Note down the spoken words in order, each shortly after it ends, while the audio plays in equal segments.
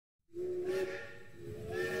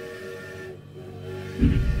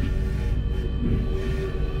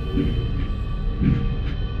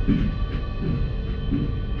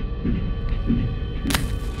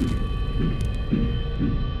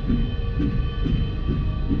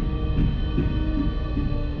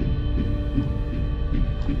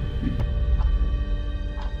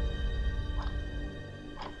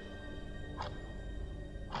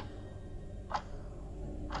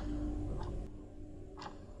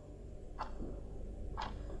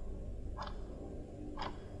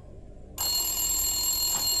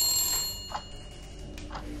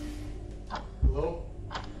Hello?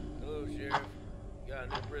 Hello, Sheriff. Got a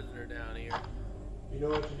new prisoner down here. You know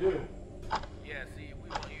what to do. Yeah, see, we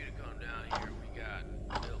want you to come down here. We got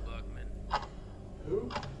Bill Buckman. Who?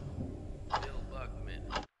 Bill Buckman.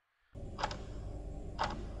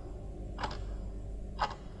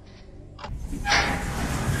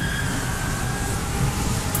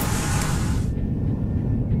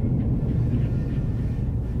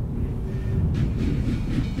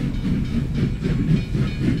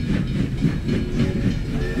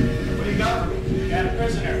 What do you got for me? Got a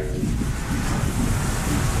prisoner.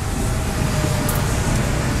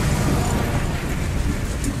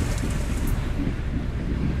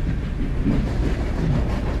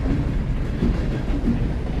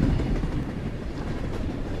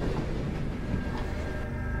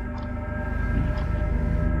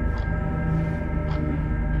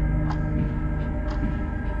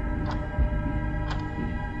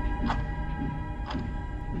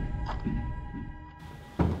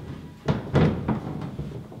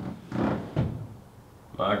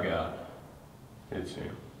 My God, it's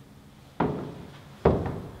him.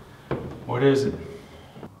 What is it?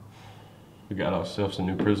 We got ourselves a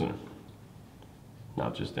new prisoner.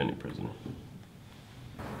 Not just any prisoner.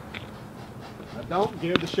 Now don't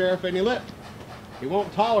give the sheriff any lip. He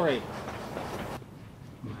won't tolerate it.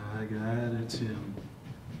 My God, it's him.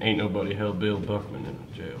 Ain't nobody held Bill Buckman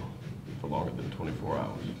in jail for longer than 24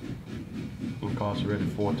 hours.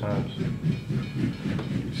 Incarcerated 4 times.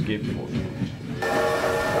 Escaped 4 times.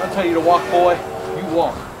 I'll tell you to walk, boy. You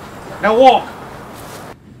walk. Now walk!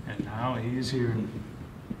 And now he's here.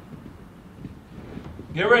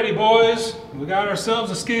 Get ready, boys. We got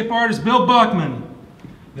ourselves escape artist Bill Buckman.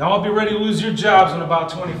 Y'all be ready to lose your jobs in about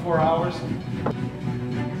 24 hours.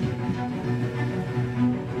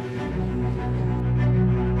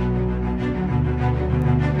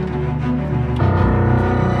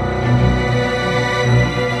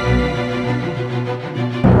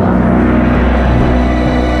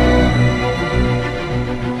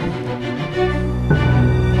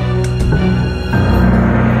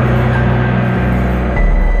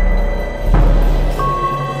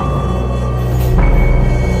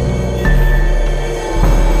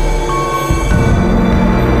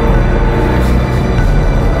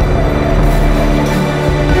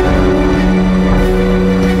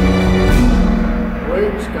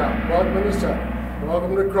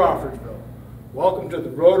 Welcome to Crawfordsville. Welcome to the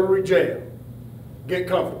Rotary Jail. Get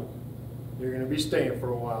comfortable. You're going to be staying for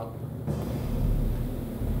a while.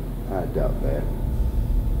 I doubt that.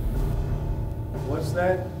 What's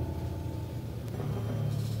that?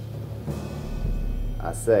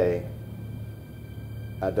 I say,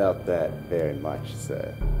 I doubt that very much,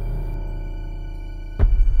 sir.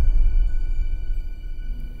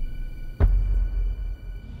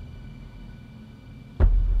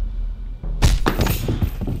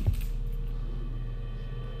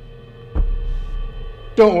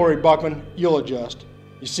 Don't worry, Buckman. You'll adjust.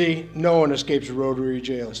 You see, no one escapes Rotary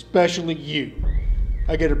Jail, especially you.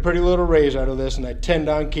 I get a pretty little raise out of this, and I tend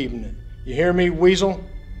on keeping it. You hear me, Weasel?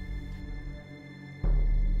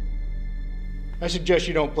 I suggest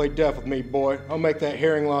you don't play deaf with me, boy. I'll make that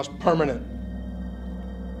hearing loss permanent.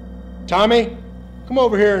 Tommy, come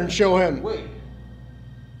over here and show him. Wait.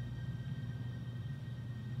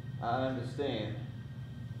 I understand.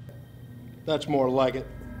 That's more like it.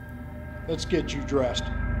 Let's get you dressed.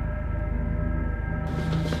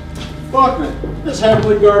 Buckman, this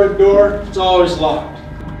heavily guarded door, it's always locked.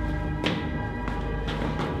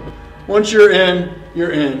 Once you're in,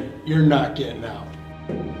 you're in. You're not getting out.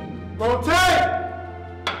 Rotate!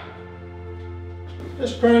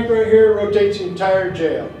 This crank right here rotates the entire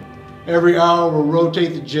jail. Every hour we'll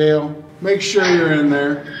rotate the jail. Make sure you're in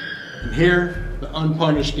there. And here, the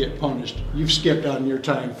unpunished get punished. You've skipped on your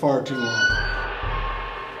time far too long.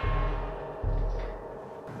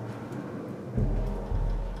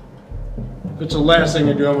 If it's the last thing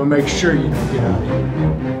I do, I'm gonna make sure you don't get out of here.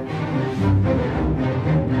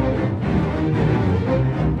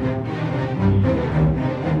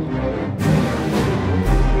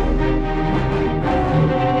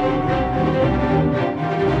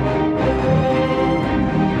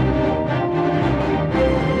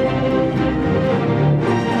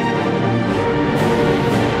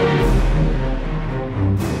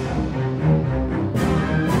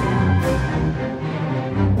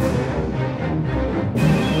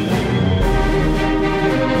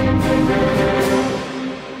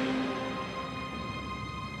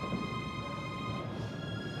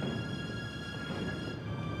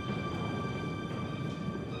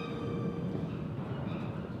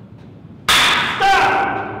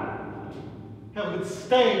 would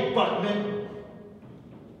stay, Buckman.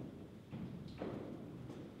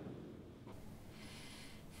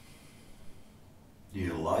 Do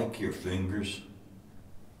you like your fingers?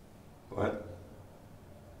 What?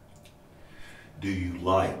 Do you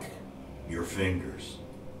like your fingers?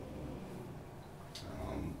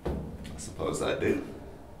 I suppose I do.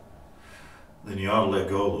 Then you ought to let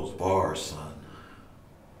go of those bars, son.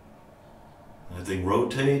 When that thing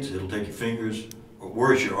rotates, it'll take your fingers, or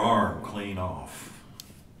where's your arm, clean off.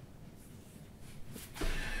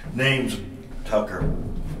 Name's Tucker.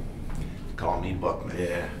 Call me Buckman.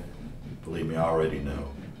 Yeah, believe me, I already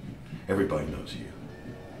know. Everybody knows you.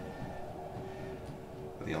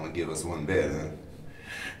 They only give us one bed, huh?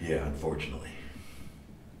 Yeah, unfortunately.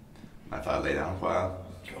 Mind if I lay down a while?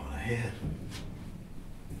 Go on ahead.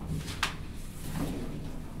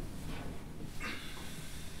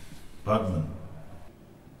 Buckman,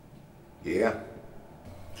 Yeah.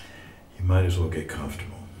 you might as well get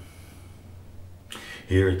comfortable.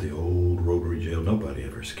 Here at the old Rotary jail, nobody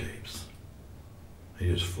ever escapes. They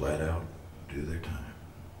just flat out do their time.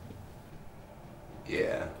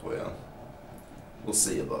 Yeah, well, we'll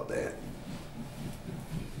see about that.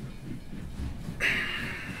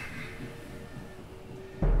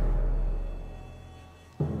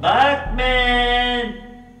 Buckman!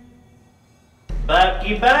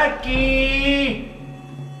 Bucky, Bucky!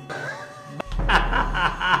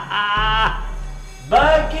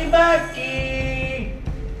 Bucky, Bucky!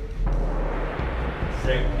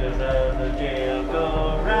 Sectors of the jail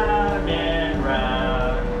go round and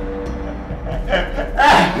round.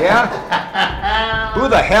 Yeah? Who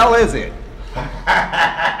the hell is it?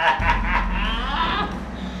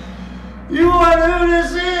 You wonder who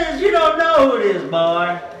this is? You don't know who it is,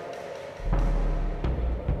 boy.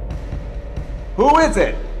 Who is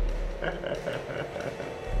it?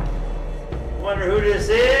 Wonder who this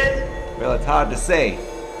is? Well, it's hard to say.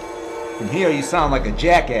 From here, you sound like a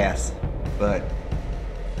jackass, but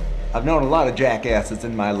I've known a lot of jackasses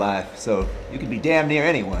in my life, so you could be damn near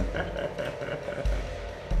anyone.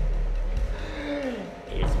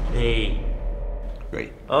 It's me.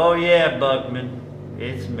 Great. Oh yeah, Buckman.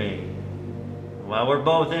 It's me. While we're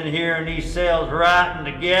both in here in these cells rotting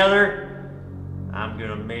together, I'm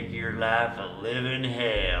gonna make your life a living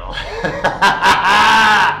hell.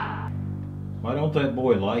 Why don't that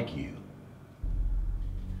boy like you?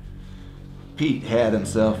 Pete had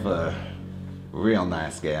himself a real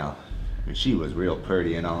nice gal. She was real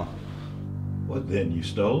pretty and all. What then, you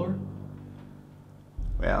stole her?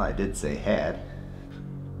 Well, I did say had.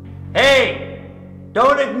 Hey!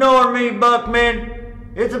 Don't ignore me, Buckman.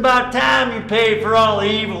 It's about time you pay for all the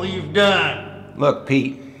evil you've done. Look,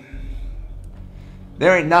 Pete.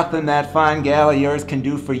 There ain't nothing that fine gal of yours can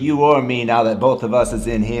do for you or me now that both of us is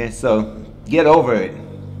in here, so get over it.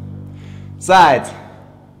 Besides,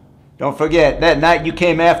 don't forget, that night you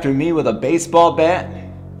came after me with a baseball bat,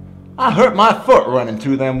 I hurt my foot running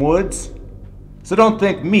through them woods. So don't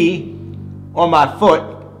think me or my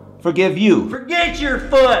foot forgive you. Forget your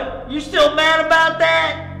foot. You still mad about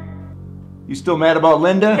that? You still mad about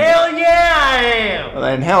Linda? Hell yeah, I am. Well,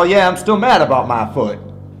 then hell yeah, I'm still mad about my foot.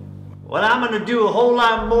 Well, I'm gonna do a whole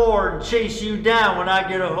lot more and chase you down when I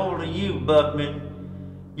get a hold of you, Buckman.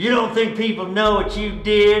 You don't think people know what you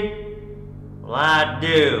did? Well, I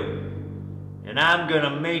do. And I'm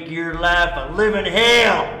gonna make your life a living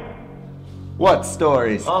hell. What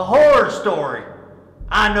stories? A horror story.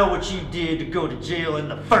 I know what you did to go to jail in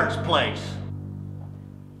the first place.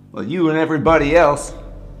 Well, you and everybody else.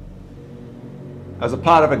 I was a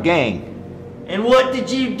part of a gang. And what did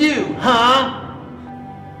you do, huh?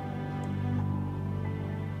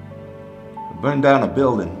 I burned down a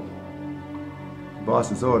building.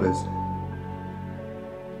 Boss's orders.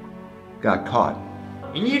 Got caught.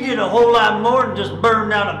 And you did a whole lot more than just burn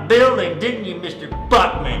down a building, didn't you, Mr.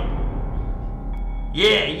 Buckman?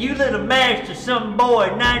 Yeah, you lit a match to some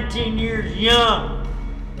boy 19 years young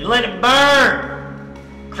and let it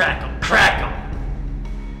burn. Crackle, crackle.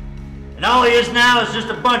 And all he is now is just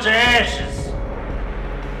a bunch of ashes.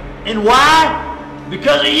 And why?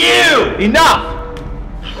 Because of you! Enough!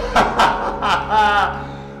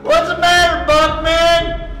 What's the matter,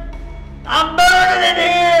 Buckman? I'm burning in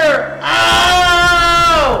here!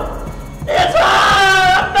 Ow! It's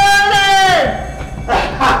hot! I'm burning!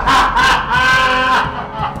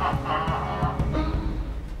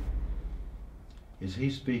 Is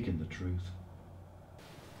he speaking the truth?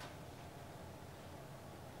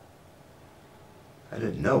 I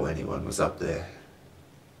didn't know anyone was up there.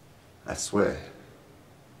 I swear.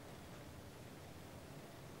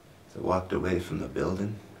 As I walked away from the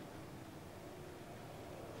building,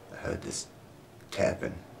 I heard this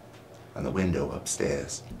tapping. on the window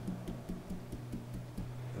upstairs.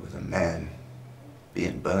 There was a man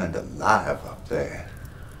being burned alive up there.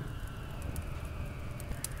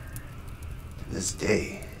 To this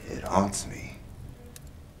day, it haunts me.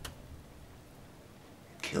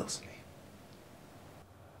 It kills me.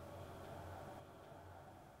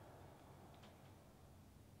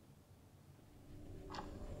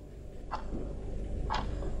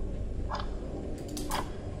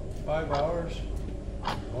 $5.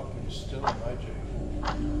 Welcome to still in my jail.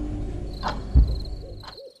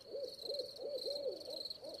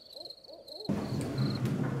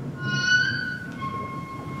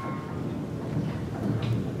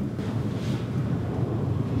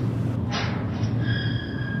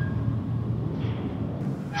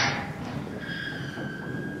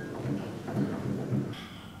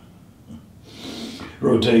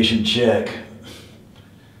 Rotation check.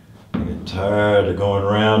 I get tired of going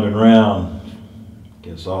round and round.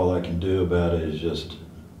 Guess all I can do about it is just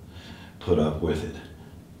put up with it.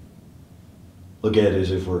 Look at it as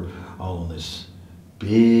if we're all on this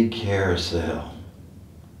big carousel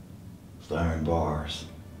with iron bars.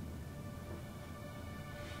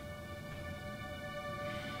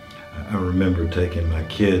 I remember taking my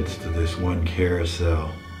kids to this one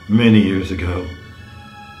carousel many years ago.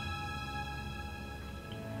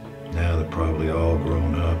 Now they're probably all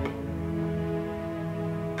grown up.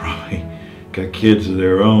 Probably got kids of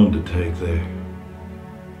their own to take there.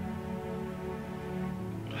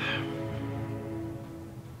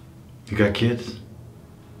 You got kids?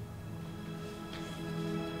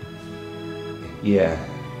 Yeah,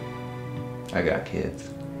 I got kids.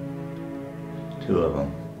 2 of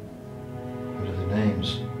them. What are the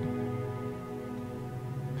names?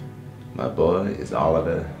 My boy is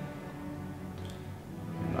Oliver.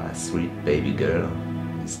 My sweet baby girl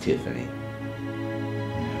is Tiffany.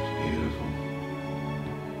 That's beautiful.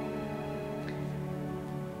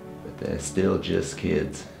 But they're still just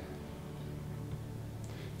kids.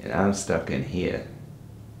 And I'm stuck in here.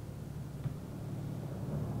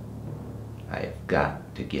 I have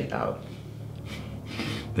got to get out.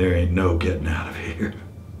 There ain't no getting out of here.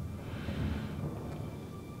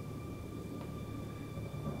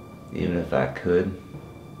 Even if I could,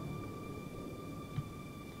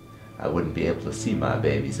 I wouldn't be able to see my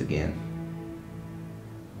babies again.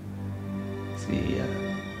 See,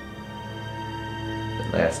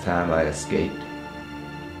 the last time I escaped,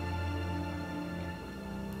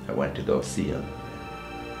 I went to go see them.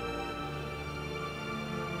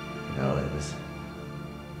 You know, it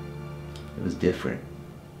was different.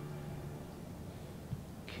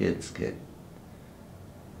 Kids get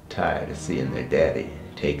tired of seeing their daddy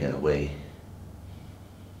taken away.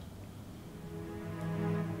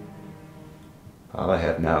 All I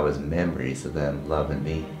have now is memories of them loving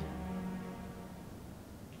me.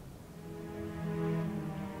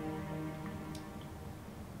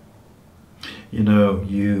 You know,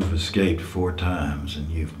 you've escaped 4 times and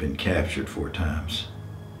you've been captured 4 times.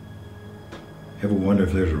 Ever wonder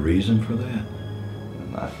if there's a reason for that?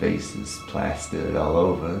 My face is plastered all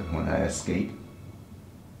over when I escape.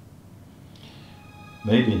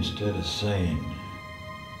 Maybe instead of saying,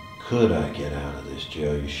 could I get out of this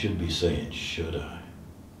jail, you should be saying, should I?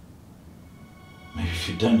 Maybe if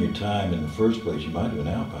you'd done your time in the first place, you might have been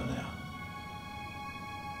out by now.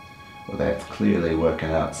 Well, that's clearly working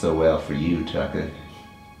out so well for you, Tucker.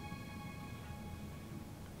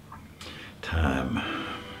 Time.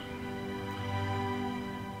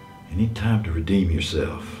 You need time to redeem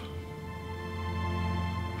yourself.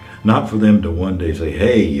 Not for them to one day say,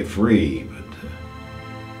 hey, you're free, but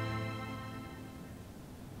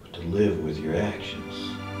to live with your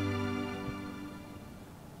actions.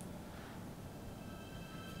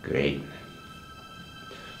 Great.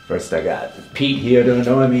 First I got Pete here to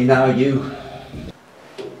annoy me, now you.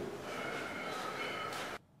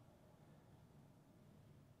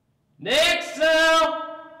 Next cell!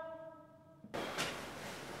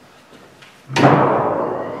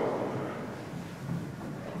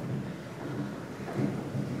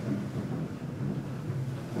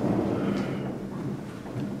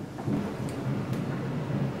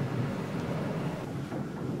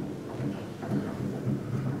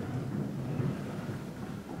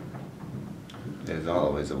 There's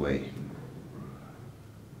always a way.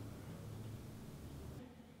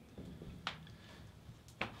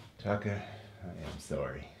 Tucker, I am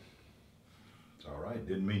sorry. It's all right.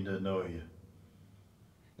 Didn't mean to annoy you.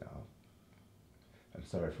 No. I'm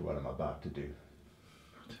sorry for what I'm about to do.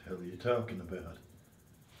 What the hell are you talking about?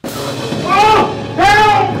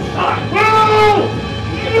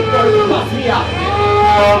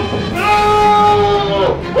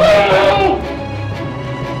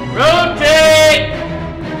 Road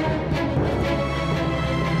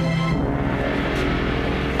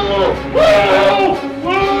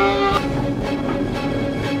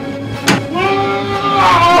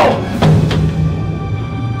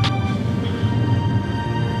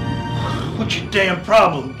damn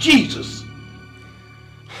problem? Jesus!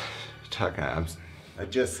 Tucker, I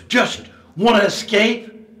just... Just want to escape?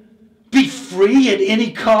 Be free at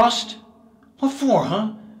any cost? What for,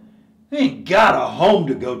 huh? You ain't got a home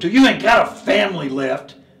to go to. You ain't got a family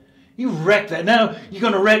left. You wrecked that. Now you're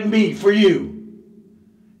gonna wreck me for you.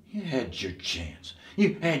 You had your chance.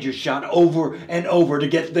 You had your shot over and over to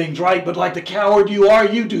get things right, but like the coward you are,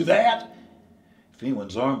 you do that. If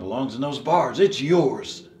anyone's arm belongs in those bars, it's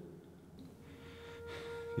yours.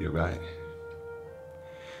 You're right.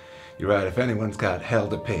 You're right. If anyone's got hell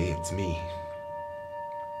to pay, it's me.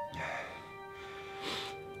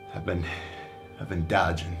 I've been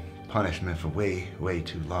dodging punishment for way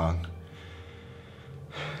too long.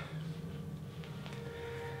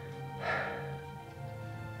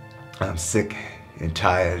 I'm sick and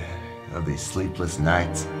tired of these sleepless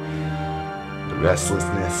nights, the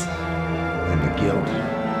restlessness, and the guilt. What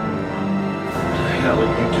the hell are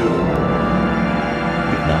you doing?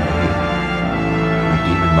 Getting out of here,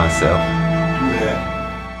 redeeming myself. Do that.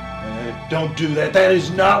 Don't do that. That is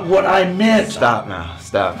not what I meant. Stop now.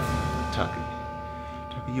 Stop. Tucker.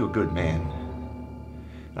 Tucker, you're a good man.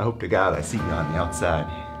 I hope to God I see you on the outside.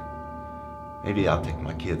 Maybe I'll take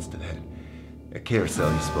my kids to that carousel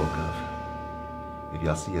you spoke of. Maybe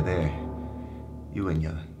I'll see you there. You and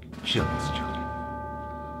your children's children.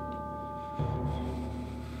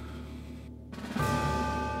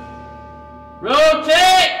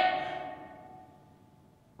 Rotate!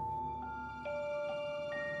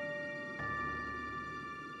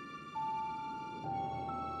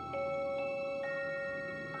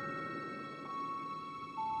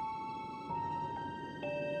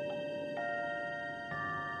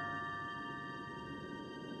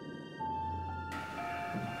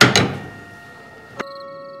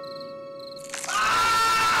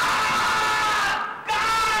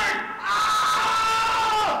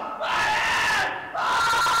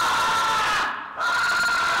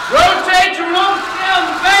 Rotate your ropes down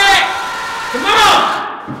the back! Come on!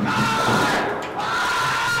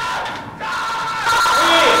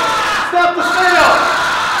 Hey, stop the sail!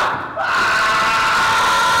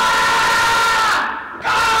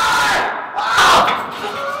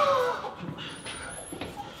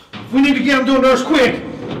 We need to get him to a nurse quick.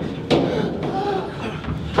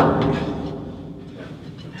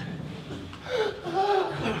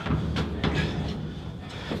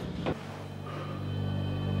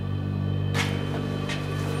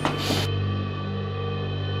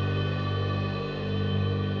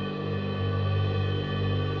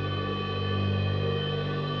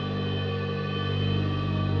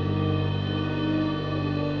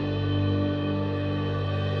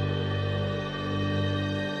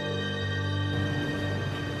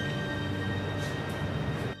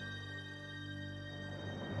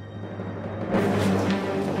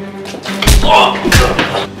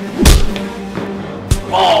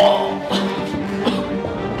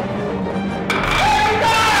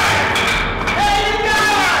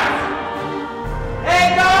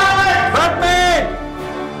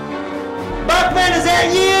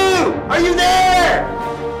 Are you there?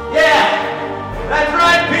 Yeah, that's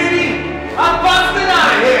right, Petey. I'm busting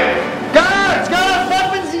out of here. Guards!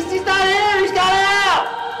 Weapons! He's not here! He's got out!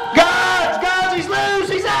 Guards! He's loose!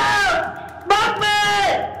 He's out!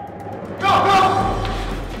 Buckman! Go!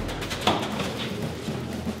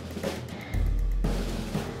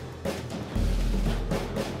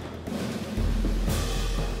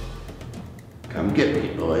 Come get me,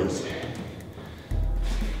 boys.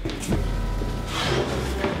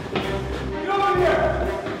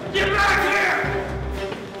 Get back here!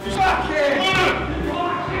 Stop here!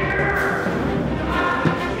 Block here!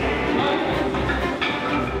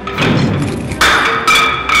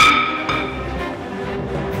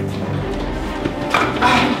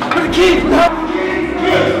 Where the key?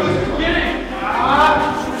 Get it!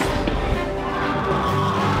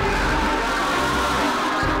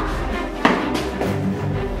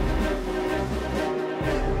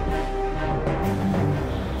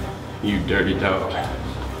 You dirty dog.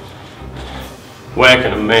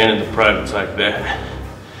 Whacking a man in the privates like that.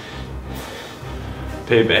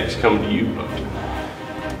 Payback's coming to you, Bucky.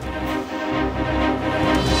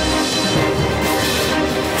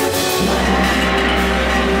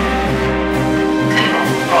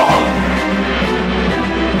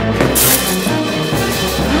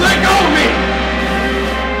 Let go of me!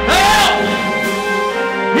 Help!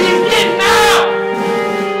 He's getting out!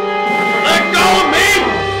 Let go of me!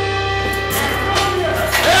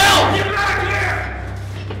 Help! Get back here!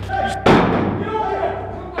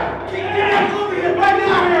 Get over here! Right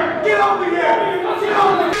now! Get over here!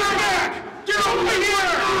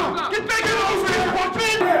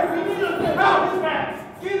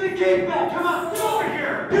 came back. Come on, get over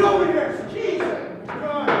here. Get over here. Jesus. Come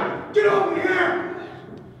on. Get over here.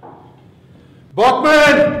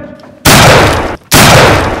 Buckman!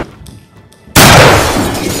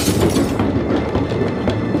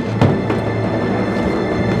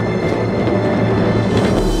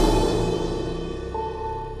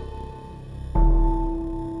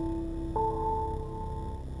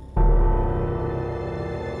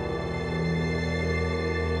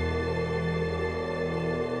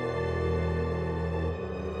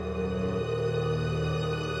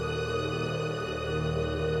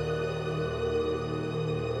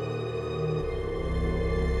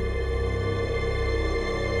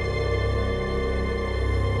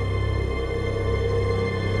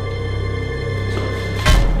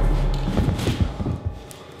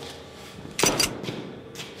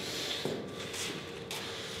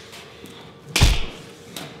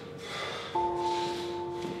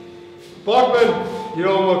 Buckman, you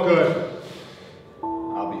don't look good.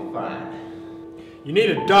 I'll be fine. You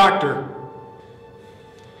need a doctor.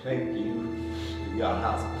 Thank you for your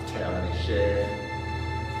hospitality, Sheriff.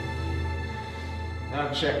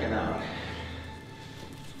 I'm checking out.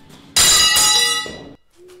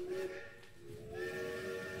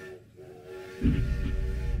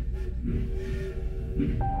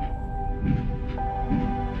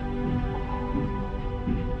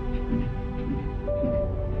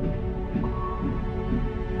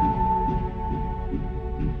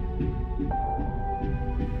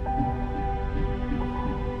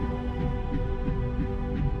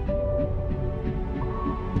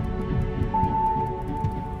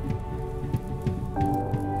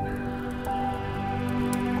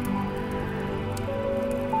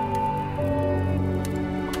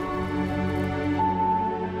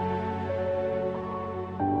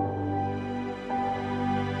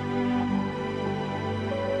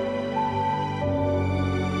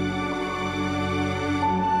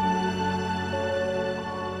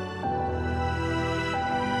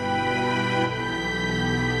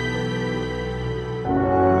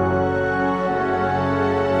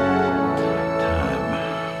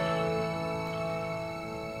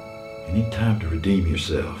 You need time to redeem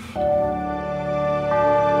yourself.